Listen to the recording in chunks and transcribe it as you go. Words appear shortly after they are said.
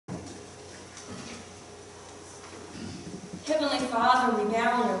Heavenly Father, we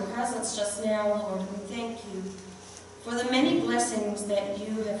bow in your presence just now, Lord, and we thank you for the many blessings that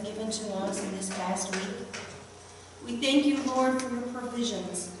you have given to us in this past week. We thank you, Lord, for your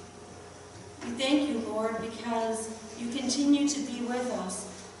provisions. We thank you, Lord, because you continue to be with us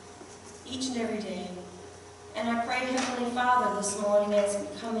each and every day. And I pray, Heavenly Father, this morning as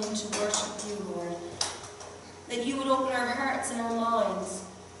we come in to worship you, Lord, that you would open our hearts and our minds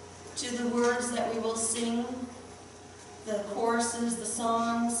to the words that we will sing, the choruses, the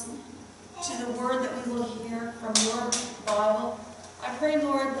songs, to the word that we will hear from your Bible. I pray,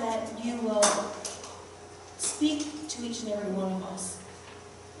 Lord, that you will speak to each and every one of us.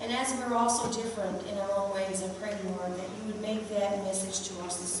 And as we're also different in our own ways, I pray, Lord, that you would make that message to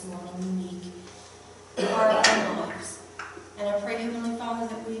us this morning unique for our own lives. And I pray, Heavenly Father,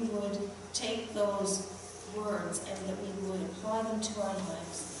 that we would take those words and that we would apply them to our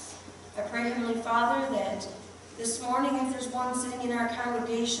lives. I pray, Heavenly Father, that this morning, if there's one sitting in our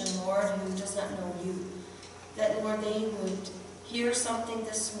congregation, Lord, who does not know you, that, Lord, they would hear something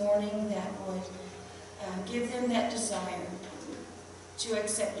this morning that would give them that desire to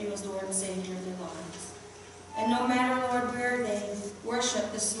accept you as Lord and Savior of their lives. And no matter, Lord, where they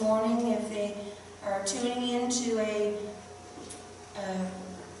worship this morning, if they are tuning into a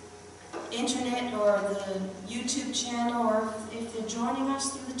internet or the YouTube channel, or if they're joining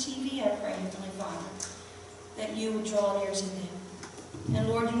us through the TV, I pray, Heavenly Father, that you would draw near to them. And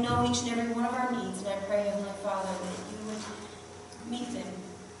Lord, you know each and every one of our needs, and I pray, Heavenly Father, that you would meet them.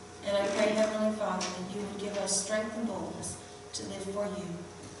 And I pray, Heavenly Father, that you would give us strength and boldness to live for you.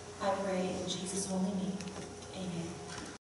 I pray in Jesus' holy name. Amen.